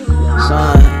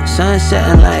 Sun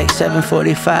setting like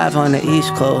 7:45 on the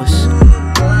East Coast.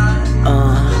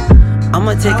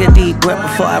 I'ma take a deep breath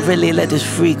before I really let this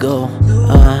free go.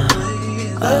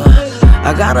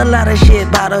 I got a lot of shit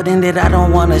bottled in that I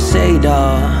don't wanna say,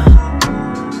 dawg.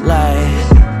 Like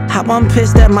how I'm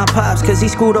pissed at my pops cause he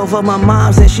screwed over my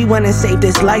moms and she went and saved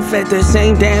his life at the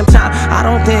same damn time. I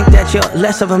don't think that you're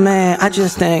less of a man, I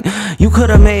just think you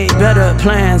could've made better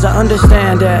plans. I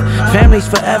understand that family's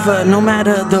forever, no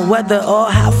matter the weather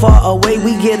or how far away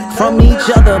we get from each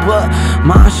other. But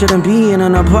mom shouldn't be in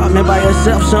an apartment by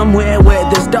herself somewhere where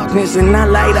there's darkness and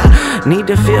not light. I need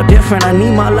to feel different, I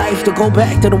need my life to go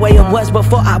back to the way it was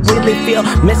before I really feel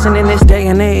missing in this day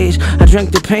and age. I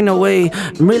drank the pain away,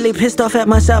 I'm really pissed off at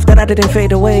myself that I didn't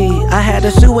fade away. I had a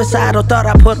suicidal thought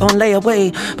I put on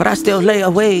layaway, but I still lay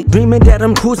awake, dreaming that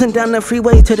I'm cruising down the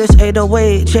freeway to this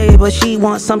 808 J. But she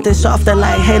wants something softer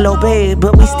like Halo, babe,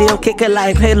 but we still kick it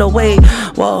like Halo, wait.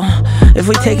 Whoa, if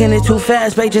we taking it too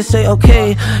fast, babe, just say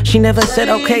okay. She never said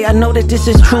okay, I know that this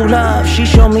is true love. She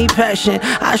showed me passion,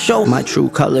 I show my true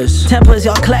colors. Tempers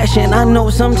y'all clashing, I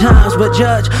know sometimes, but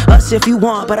judge us if you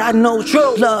want. But I know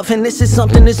true love, and this is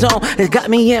something that's on, it's got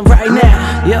me in right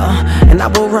now, yeah. And I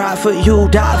will ride for you,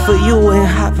 die for you, and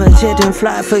hop a jet and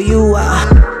fly for you.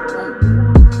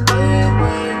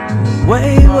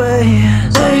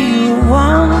 Wait, say you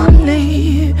won't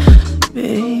leave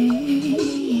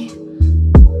me.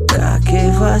 God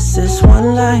gave us this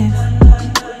one life.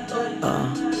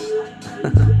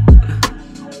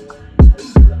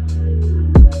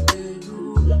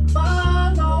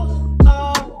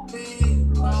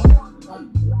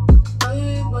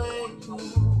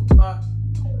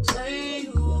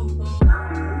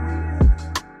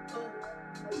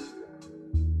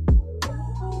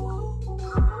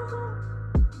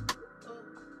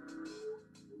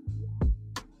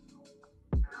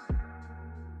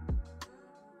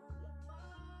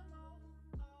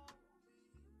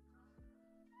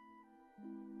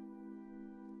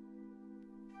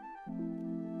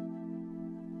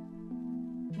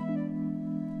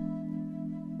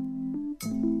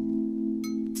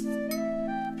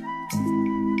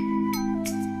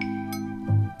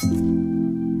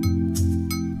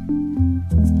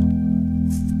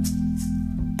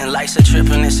 Life's a trip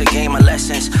and it's a game of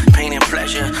lessons. Pain and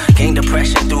pleasure, gain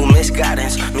depression through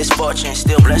misguidance. Misfortune,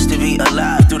 still blessed to be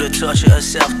alive through the torture of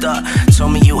self-thought.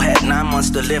 Told me you had 9 months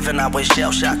to live and I was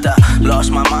shell-shocked. I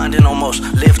lost my mind and almost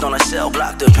lived on a cell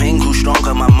block. The pain grew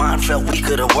stronger, my mind felt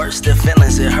weaker. The worst, the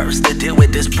feelings it hurts to deal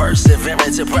with this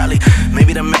perseverance. It probably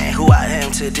maybe the man who I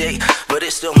am today, but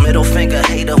it's still middle finger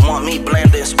hater want me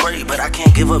blamed and sprayed. But I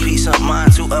can't give a peace of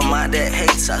mind to a mind that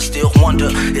hates. I still wonder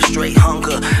if straight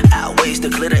hunger outweighs the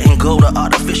glitter and gold. The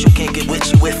artificial can't get with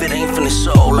you if it ain't from the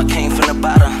soul. I came from the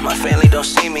bottom, my family don't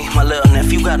see me. My little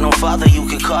nephew got no father, you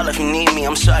can call if you need me.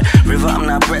 I'm sorry, River, I'm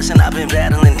not present. I've been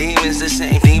battling demons, the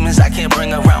same demons I can't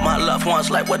bring around my loved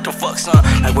ones. Like what the fuck, son?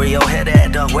 Like where your head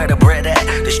at, dog? Where the bread at?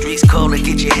 The streets cold to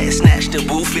get your head snatched. The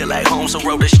boo feel like home, so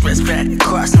roll the stress back.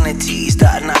 Crossing the T's,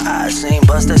 dotting the I's. same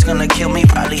bus that's gonna kill me,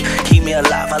 probably keep me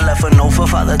alive. I left a note for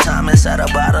Father Time inside a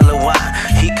bottle of wine.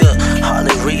 He could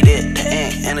hardly read it, the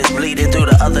ink, and it's bleeding through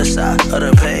the other side of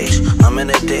the page. I'm in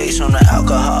the days from the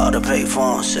alcohol, the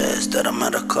payphone says that I'm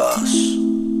at a cost.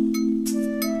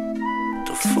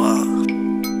 The fuck?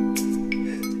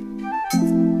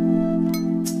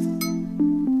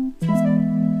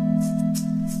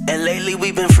 And lately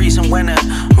we've been freezing winter.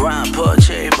 Rhyme, pull,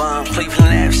 cherry bomb,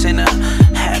 Cleveland Ave Center.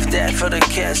 Half that for the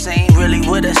cats, they ain't really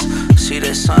with us. See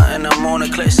the sun in the moon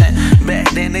eclipsing. Back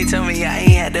then they told me I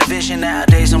ain't had the vision.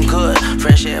 Nowadays I'm good.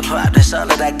 Fresh hip hop, that's all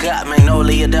that I got.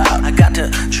 Magnolia dog. I got the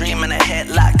dream in the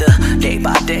headlock, the day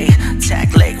by day.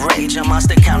 Tack leg rage. In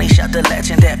Monster County, shot the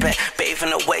legend that been paving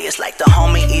the way. It's like the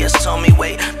homie ears told me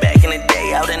way back in the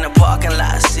day. Out in the parking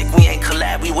lot, sick we ain't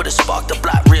collab. We would've sparked the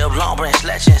block, real long branch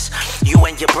legends. You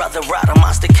and your brother ride a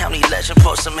Monster County legend.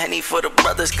 Post some Henny for the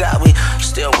brothers, God, we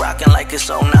still rockin' like it's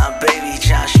 09, baby.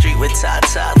 John Street with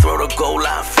Tata, throw the goal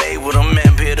line fade with a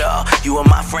man bit all. You were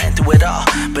my friend through it all,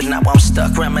 but now I'm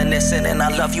stuck reminiscing. And I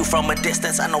love you from a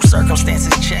distance. I know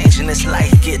circumstances change and this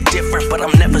life get different, but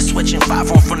I'm never switching. 5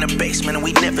 room from the basement and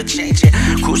we never change it.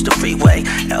 Cruise the freeway,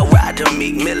 El Ride to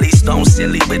Meek Millie, Stone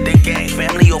Silly with the gang.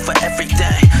 Family over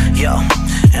everything, yo,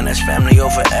 and it's family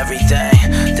over everything.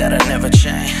 That'll never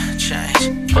change.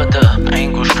 But the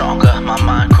pain grew stronger, my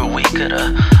mind grew weaker.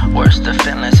 The worse the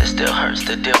feelings, it still hurts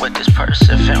to deal with this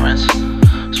perseverance.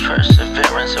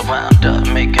 Perseverance wound up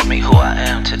making me who I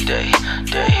am today.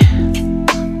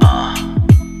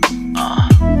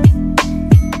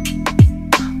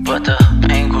 But the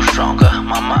pain grew stronger,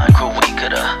 my mind grew weaker.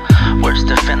 The worse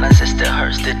the feelings, it still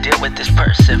hurts to deal with this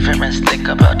perseverance. Think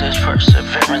about this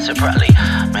perseverance, it probably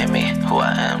made me who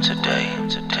I am today.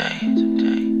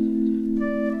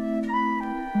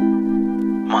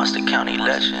 Monster County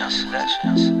legends.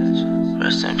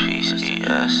 Rest in peace,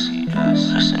 ES.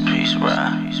 Rest in peace,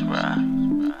 Rye.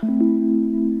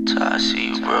 Ty, see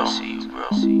you, bro.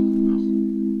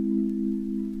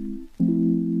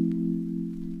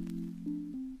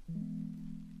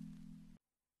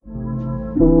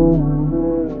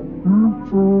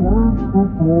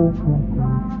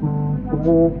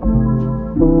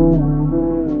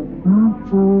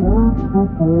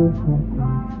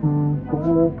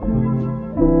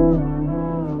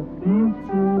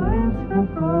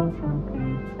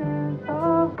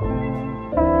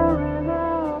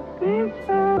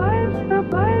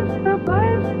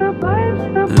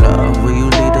 Love, will you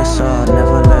lead us all?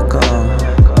 Never let go,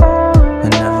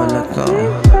 and never let go.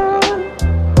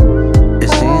 It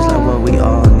seems like what we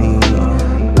all need.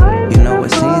 You know,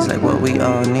 it seems like what we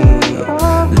all need.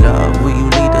 Love, will you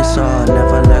lead us all?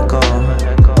 Never let go,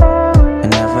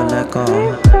 and never let go.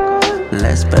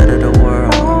 Let's better the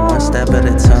world, one step at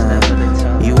a time.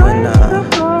 You and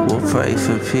I will pray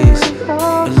for peace.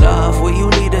 Love, will you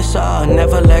lead us all?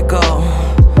 Never let go.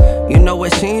 You know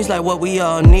it seems like what we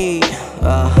all need.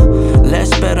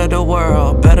 Let's better the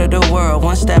world,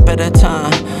 one step at a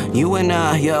time. You and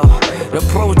I, yo. The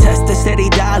protesters steady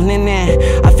dialing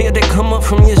in. I feel they come up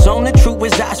from your zone, the truth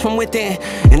resides from within.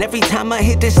 And every time I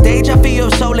hit the stage, I feel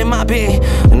your soul in my being.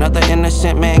 Another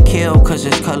innocent man killed cause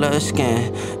his color of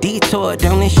skin. Detour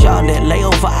down in Charlotte,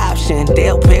 layover option,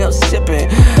 Dale Pale sipping.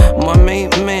 My main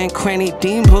man, Cranny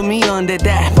Dean, put me under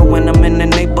that. But when I'm in the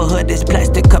neighborhood, it's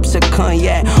plastic cups of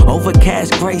cognac.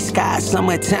 Overcast, gray skies,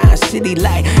 summertime, city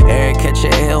light. Eric catch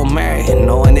a Hail Mary,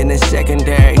 no one in the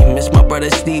secondary. Miss my brother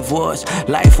Steve Wars,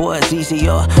 life was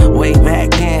easier way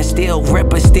back then. Still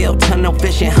ripper, still tunnel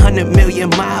fishing, 100 million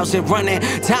miles and running.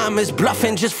 Time is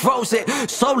bluffing, just froze it.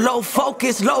 So low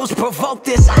focus, lows provoke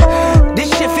this. This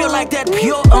shit feel like that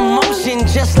pure emotion,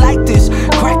 just like this.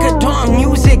 Crack of dawn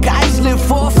music, Iceland,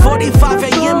 4:45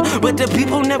 a.m. But the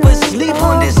people never sleep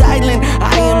on this island.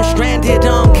 I am stranded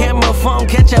on camera phone,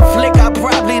 catch a flick. I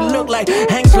probably look like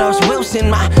Hank Floss Wilson.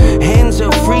 My hands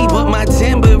are free, but my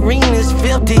tambourine is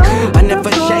filthy. I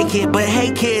never shake it, but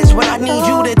hey kids, what I need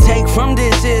you to take from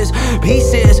this is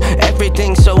pieces,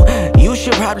 everything. So you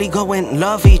should probably go and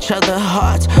love each other.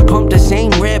 Hearts pump the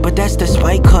same red, but that's the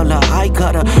spike color. I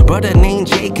got a brother named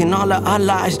Jake, and all of our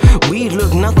lives we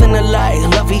look nothing alike.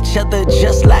 Love each other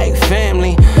just like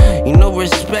family. You know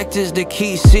respect is the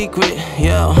key secret.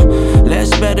 Yo,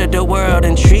 let's better the world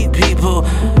and treat people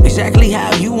exactly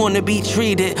how you wanna be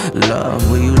treated. Love,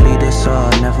 will you lead us all?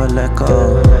 Never let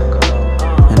go,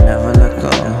 and never let go.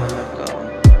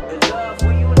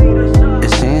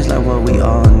 It seems like what we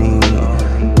all need.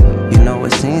 You know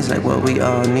it seems like what we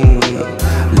all need.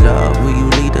 Love, will you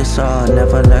lead us all?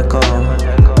 Never let go,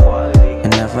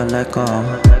 and never let go.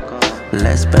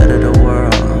 Let's better the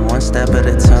world, one step at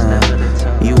a time.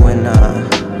 You and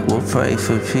I will pray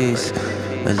for peace.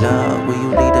 But love, will you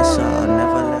lead us all?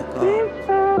 Never let go.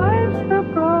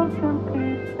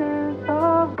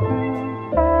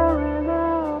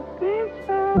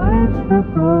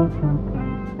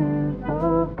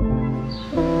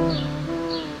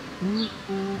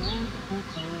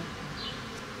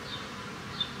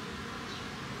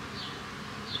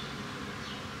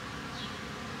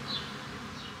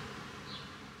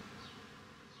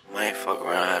 Might fuck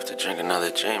around, have to drink another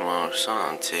Jerm or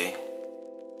something, T.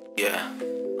 Yeah,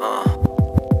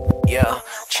 yeah,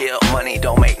 chill, money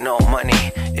don't make no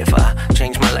money. If I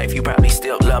change my life, you probably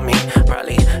still love me.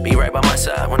 Probably be right by my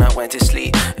side when I went to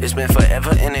sleep. It's been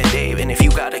forever and a day. And if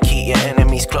you gotta keep your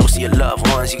enemies close to your loved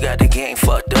ones, you got the game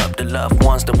fucked up. The loved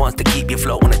ones, the ones to keep you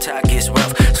float when the tide gets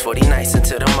rough. It's 40 nights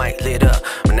until the mic lit up.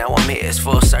 But now I'm here, it's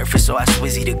full surface, so I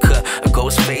swizzy the cut. A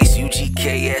ghost face,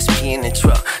 UGKSP in the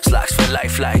truck. Slocks for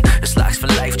life, like it's locks for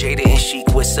life. Jada and Chic,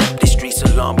 what's up? The streets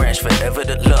a long branch, forever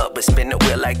the love. But spin the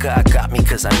wheel like God got me,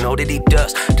 cause I know that he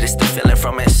does. This the feeling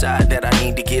from inside that I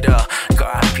need to get up.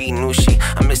 R.I.P. Nushi,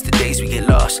 I miss the days we get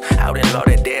lost. Out in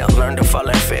Lauderdale, learn to fall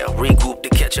and fail. Regroup to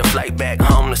catch a flight back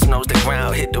home. The snow's the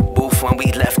ground, hit the booth when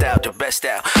we left out the best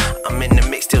out. I'm in the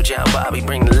mix till John Bobby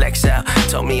bring the Lex out.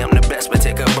 Told me I'm the best, but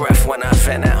take a breath when I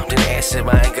fan out. Then answer,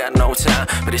 I ain't got no time.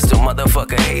 But it's still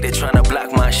motherfucker hater tryna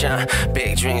block my shine.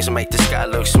 Big dreams make the sky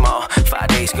look small. 5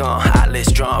 days gone,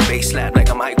 eyelids drawn, bass slap like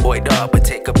a Mike Boy dog. But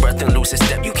take a breath and lose a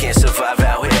step, you can't survive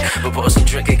out here. But pour some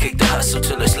drink and kick the hustle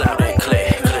till it's loud and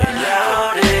clear.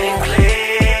 Loud and clear.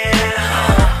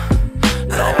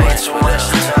 There ain't too much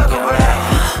to talk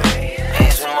about.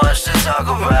 Ain't too much to talk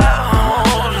about.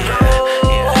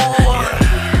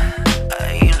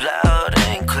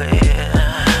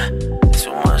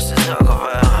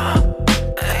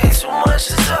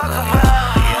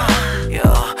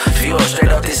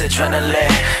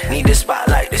 Adrenaline, need the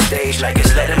spotlight, the stage like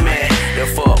it's letting me. The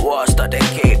fourth wall start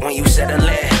that gate when you settle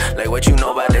in. Like what you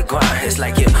know about the grind, it's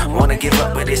like you wanna give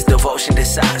up, but it's devotion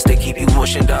decides to keep you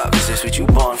pushing, dog. Cause this what you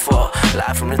born for.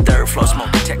 Live from the 3rd floor,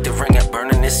 smoke detector ring up,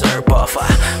 burning this herb off.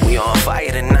 We on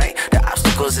fire tonight. The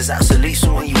obstacles is obsolete,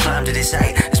 so when you climb to this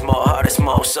height, it's more heart, it's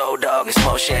more soul, dog, it's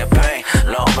more champagne.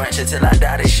 Long branch until I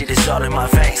die, this shit is all in my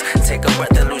veins. Take a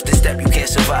breath and lose the step, you can't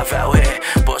survive out here.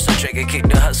 Pour some drink and kick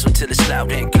the hustle till it's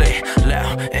loud and clear.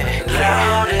 Loud and clear.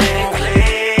 Loud and clear.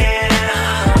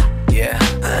 Yeah,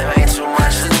 there ain't too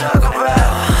much to talk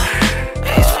about.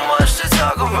 Ain't too much to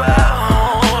talk about.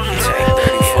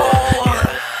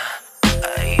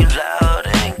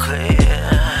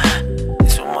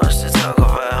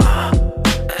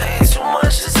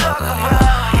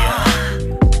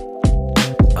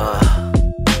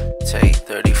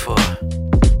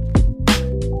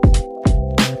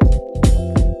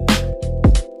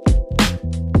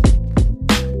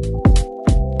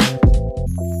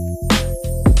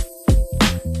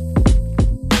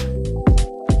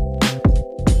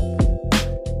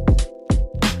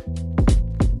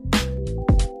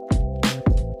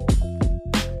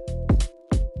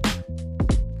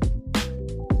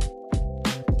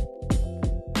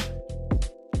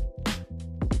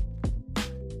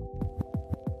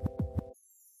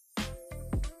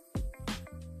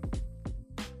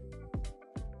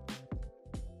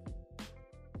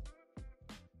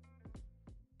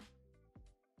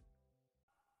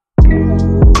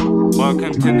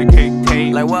 Welcome to the cake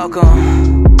tape. Like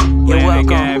welcome, you're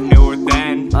welcome.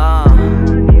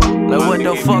 Like what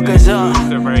the fuck is up?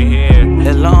 Right here.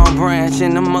 That Long Branch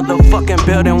in the motherfucking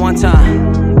building one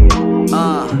time.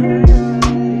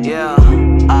 Yeah.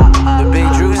 The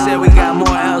Big Drew said we got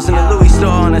more L's in the Louis store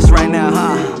on us right now,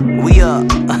 huh? We up.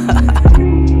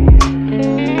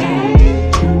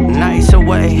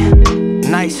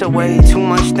 Nights away, too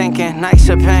much thinking, nights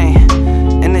of pain.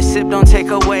 And the sip don't take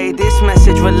away this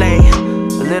message relay.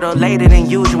 A little later than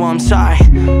usual, I'm sorry.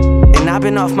 And I've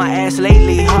been off my ass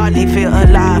lately, hardly feel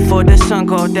alive for the sun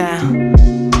go down.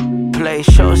 Play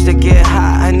shows to get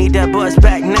high, I need that buzz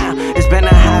back now. It's been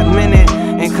a hot minute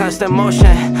in constant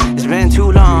motion. It's been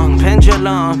too long,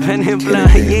 pendulum, pen and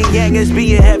blunt. Yin yangers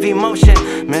be a heavy motion.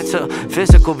 Mental,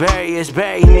 physical barriers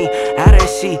bury me out at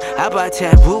sea. How about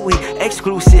taboo, we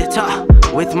exclusive talk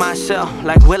with myself.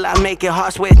 Like will I make it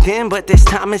hearts within? But this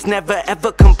time it's never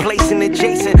ever complacent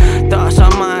adjacent. Thoughts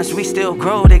on minds, we still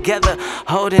grow together,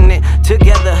 holding it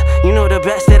together. You know the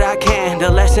best that I can. The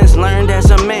lessons learned as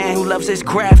a man who loves his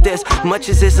craft as much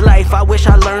as his life. I wish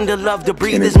I learned to love to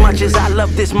breathe as much as I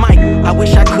love this mic. I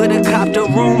wish I could've copped a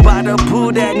room by the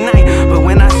pool that night. But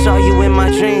when I saw you in my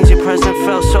dreams, your presence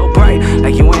felt so bright.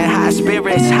 Like you in high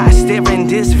spirits, high steering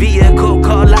this vehicle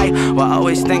called life. While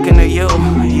always thinking of you.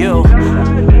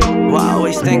 While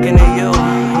always thinking of you.